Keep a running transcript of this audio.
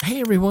Hey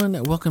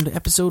everyone, welcome to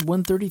episode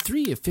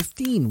 133 of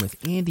 15 with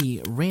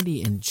Andy,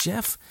 Randy, and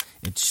Jeff.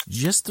 It's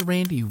just the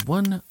Randy,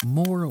 one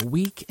more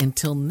week.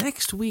 Until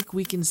next week,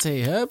 we can say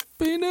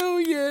Happy New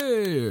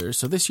Year!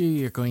 So this year,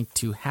 you're going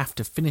to have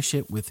to finish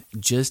it with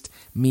just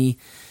me.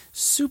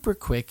 Super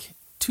quick.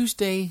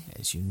 Tuesday,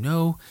 as you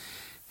know,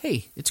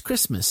 hey, it's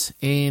Christmas,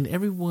 and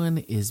everyone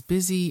is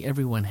busy,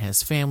 everyone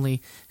has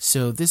family.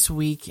 So this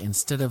week,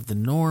 instead of the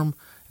norm,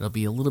 it'll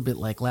be a little bit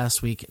like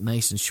last week,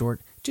 nice and short.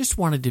 Just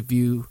wanted to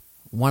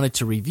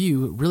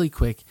review really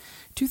quick.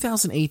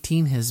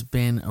 2018 has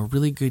been a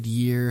really good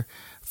year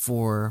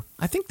for,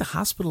 I think, the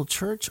hospital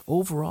church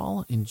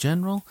overall in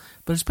general,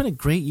 but it's been a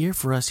great year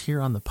for us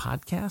here on the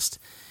podcast.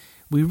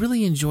 We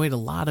really enjoyed a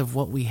lot of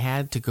what we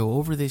had to go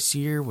over this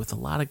year with a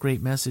lot of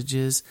great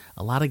messages,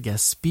 a lot of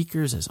guest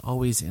speakers, as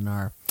always in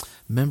our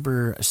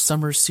member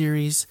summer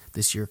series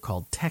this year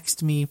called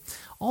Text Me,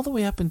 all the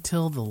way up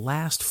until the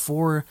last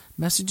 4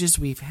 messages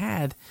we've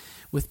had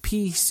with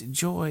peace,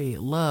 joy,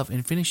 love,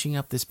 and finishing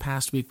up this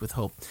past week with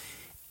hope.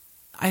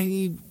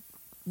 I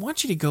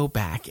want you to go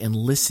back and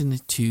listen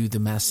to the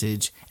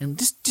message and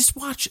just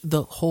watch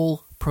the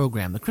whole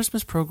program. The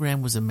Christmas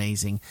program was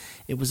amazing.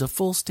 It was a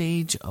full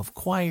stage of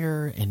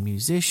choir and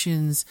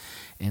musicians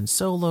and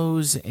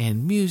solos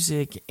and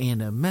music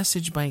and a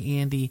message by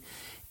Andy.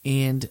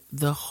 And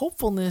the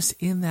hopefulness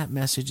in that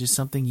message is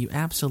something you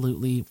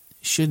absolutely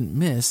shouldn't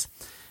miss.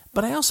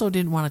 But I also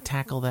didn't want to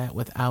tackle that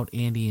without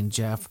Andy and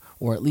Jeff,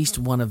 or at least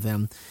one of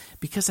them,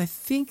 because I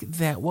think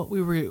that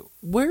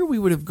where we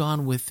would have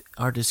gone with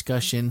our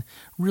discussion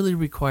really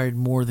required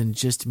more than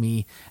just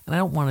me. And I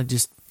don't want to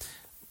just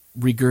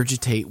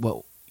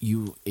regurgitate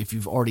if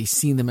you've already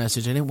seen the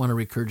message. I didn't want to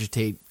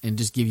regurgitate and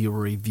just give you a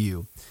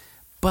review.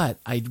 But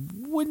I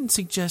wouldn't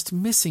suggest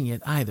missing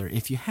it either.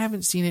 If you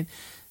haven't seen it,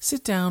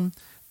 sit down,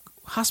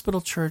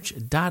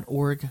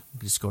 hospitalchurch.org.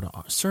 Just go to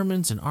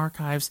sermons and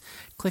archives,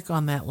 click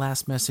on that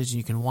last message, and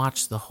you can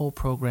watch the whole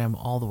program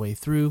all the way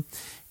through,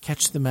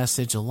 catch the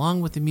message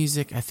along with the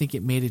music. I think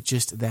it made it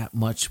just that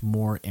much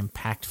more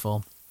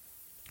impactful.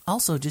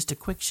 Also, just a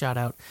quick shout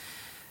out.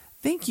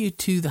 Thank you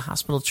to the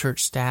hospital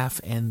church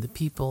staff and the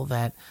people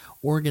that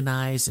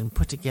organize and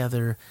put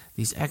together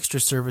these extra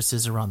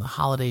services around the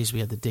holidays.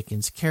 We had the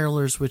Dickens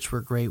Carolers, which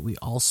were great. We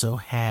also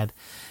had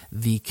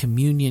the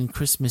Communion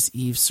Christmas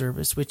Eve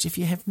service, which if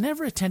you have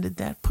never attended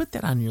that, put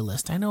that on your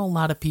list. I know a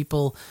lot of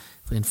people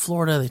in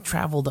Florida, they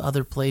travel to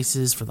other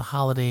places for the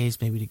holidays,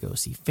 maybe to go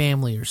see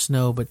family or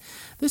snow, but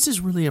this is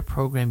really a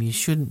program you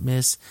shouldn't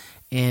miss.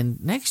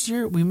 And next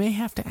year, we may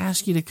have to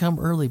ask you to come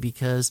early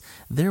because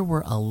there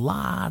were a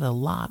lot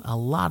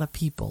of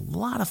people, a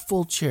lot of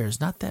full chairs,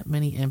 not that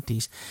many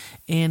empties.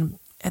 And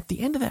at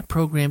the end of that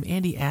program,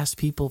 Andy asked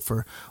people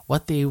for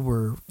what they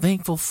were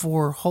thankful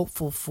for,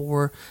 hopeful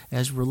for,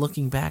 as we're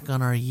looking back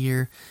on our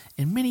year.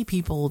 And many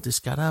people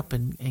just got up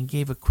and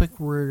gave a quick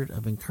word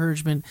of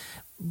encouragement.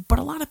 But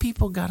a lot of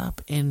people got up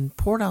and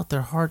poured out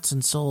their hearts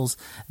and souls,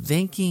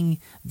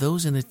 thanking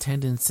those in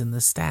attendance and the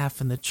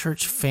staff and the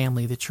church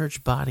family, the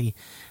church body,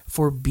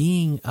 for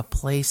being a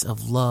place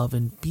of love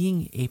and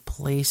being a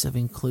place of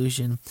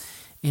inclusion.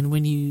 And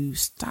when you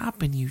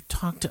stop and you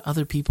talk to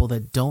other people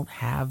that don't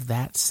have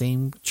that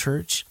same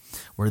church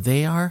where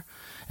they are,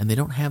 and they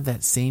don't have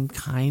that same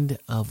kind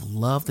of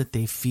love that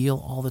they feel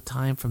all the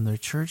time from their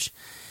church,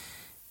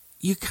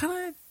 you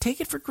kind of take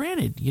it for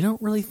granted. You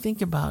don't really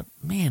think about,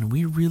 man,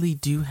 we really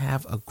do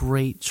have a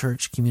great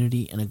church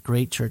community and a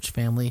great church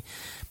family.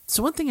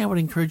 So one thing I would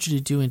encourage you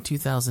to do in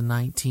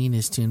 2019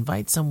 is to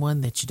invite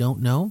someone that you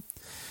don't know,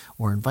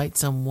 or invite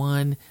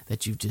someone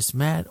that you've just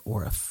met,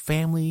 or a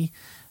family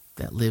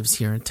that lives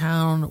here in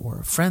town, or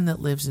a friend that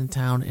lives in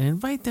town, and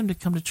invite them to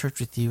come to church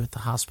with you at the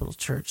hospital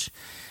church.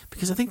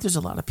 Because I think there's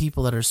a lot of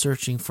people that are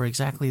searching for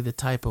exactly the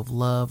type of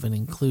love and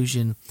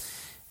inclusion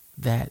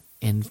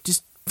and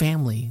just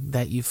family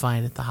that you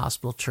find at the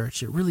hospital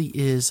church. It really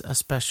is a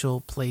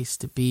special place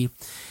to be.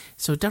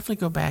 So definitely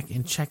go back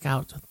and check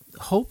out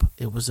Hope.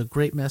 It was a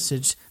great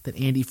message that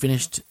Andy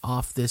finished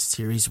off this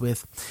series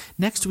with.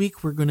 Next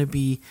week, we're going to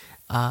be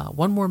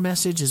one more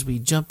message as we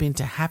jump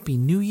into Happy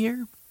New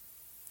Year.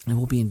 And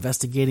we'll be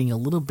investigating a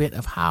little bit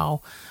of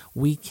how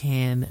we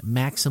can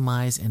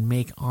maximize and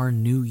make our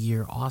new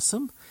year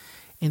awesome.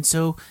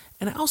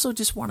 And I also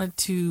just wanted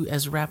to,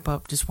 as a wrap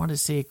up, just wanted to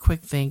say a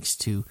quick thanks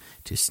to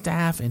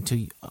staff and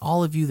to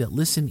all of you that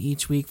listen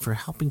each week for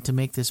helping to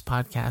make this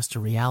podcast a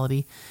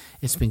reality.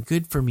 It's been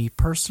good for me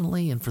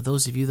personally, and for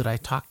those of you that I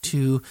talk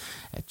to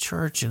at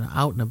church and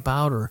out and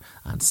about or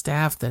on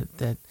staff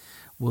that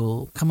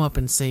will come up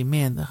and say,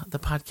 man, the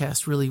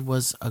podcast really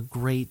was a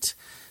great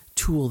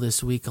tool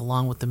this week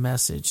along with the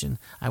message, and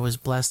I was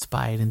blessed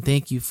by it, and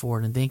thank you for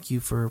it, and thank you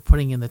for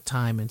putting in the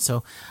time. And so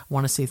I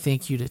want to say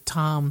thank you to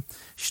Tom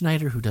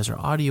Schneider, who does our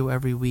audio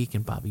every week,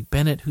 and Bobby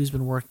Bennett, who's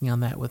been working on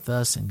that with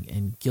us,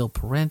 and Gil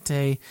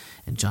Parente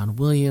and John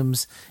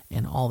Williams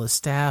and all the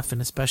staff,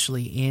 and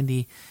especially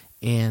Andy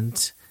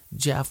and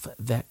Jeff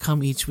that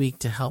come each week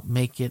to help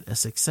make it a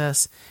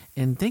success.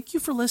 And thank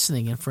you for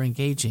listening and for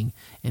engaging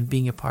and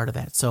being a part of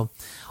that. So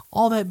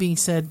all that being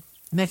said,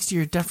 next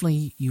year,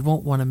 definitely you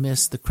won't want to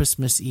miss the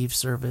Christmas Eve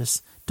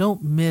service.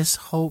 Don't miss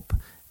Hope,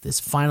 this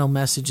final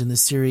message in the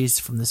series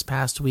from this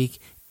past week.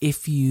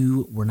 If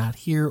you were not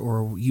here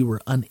or you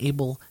were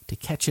unable to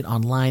catch it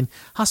online,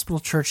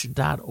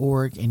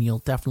 hospitalchurch.org, and you'll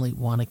definitely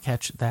want to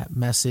catch that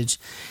message.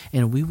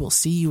 And we will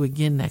see you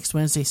again next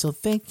Wednesday. So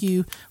thank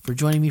you for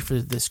joining me for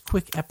this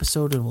quick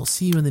episode, and we'll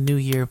see you in the new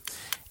year.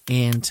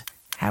 And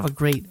have a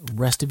great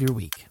rest of your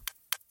week.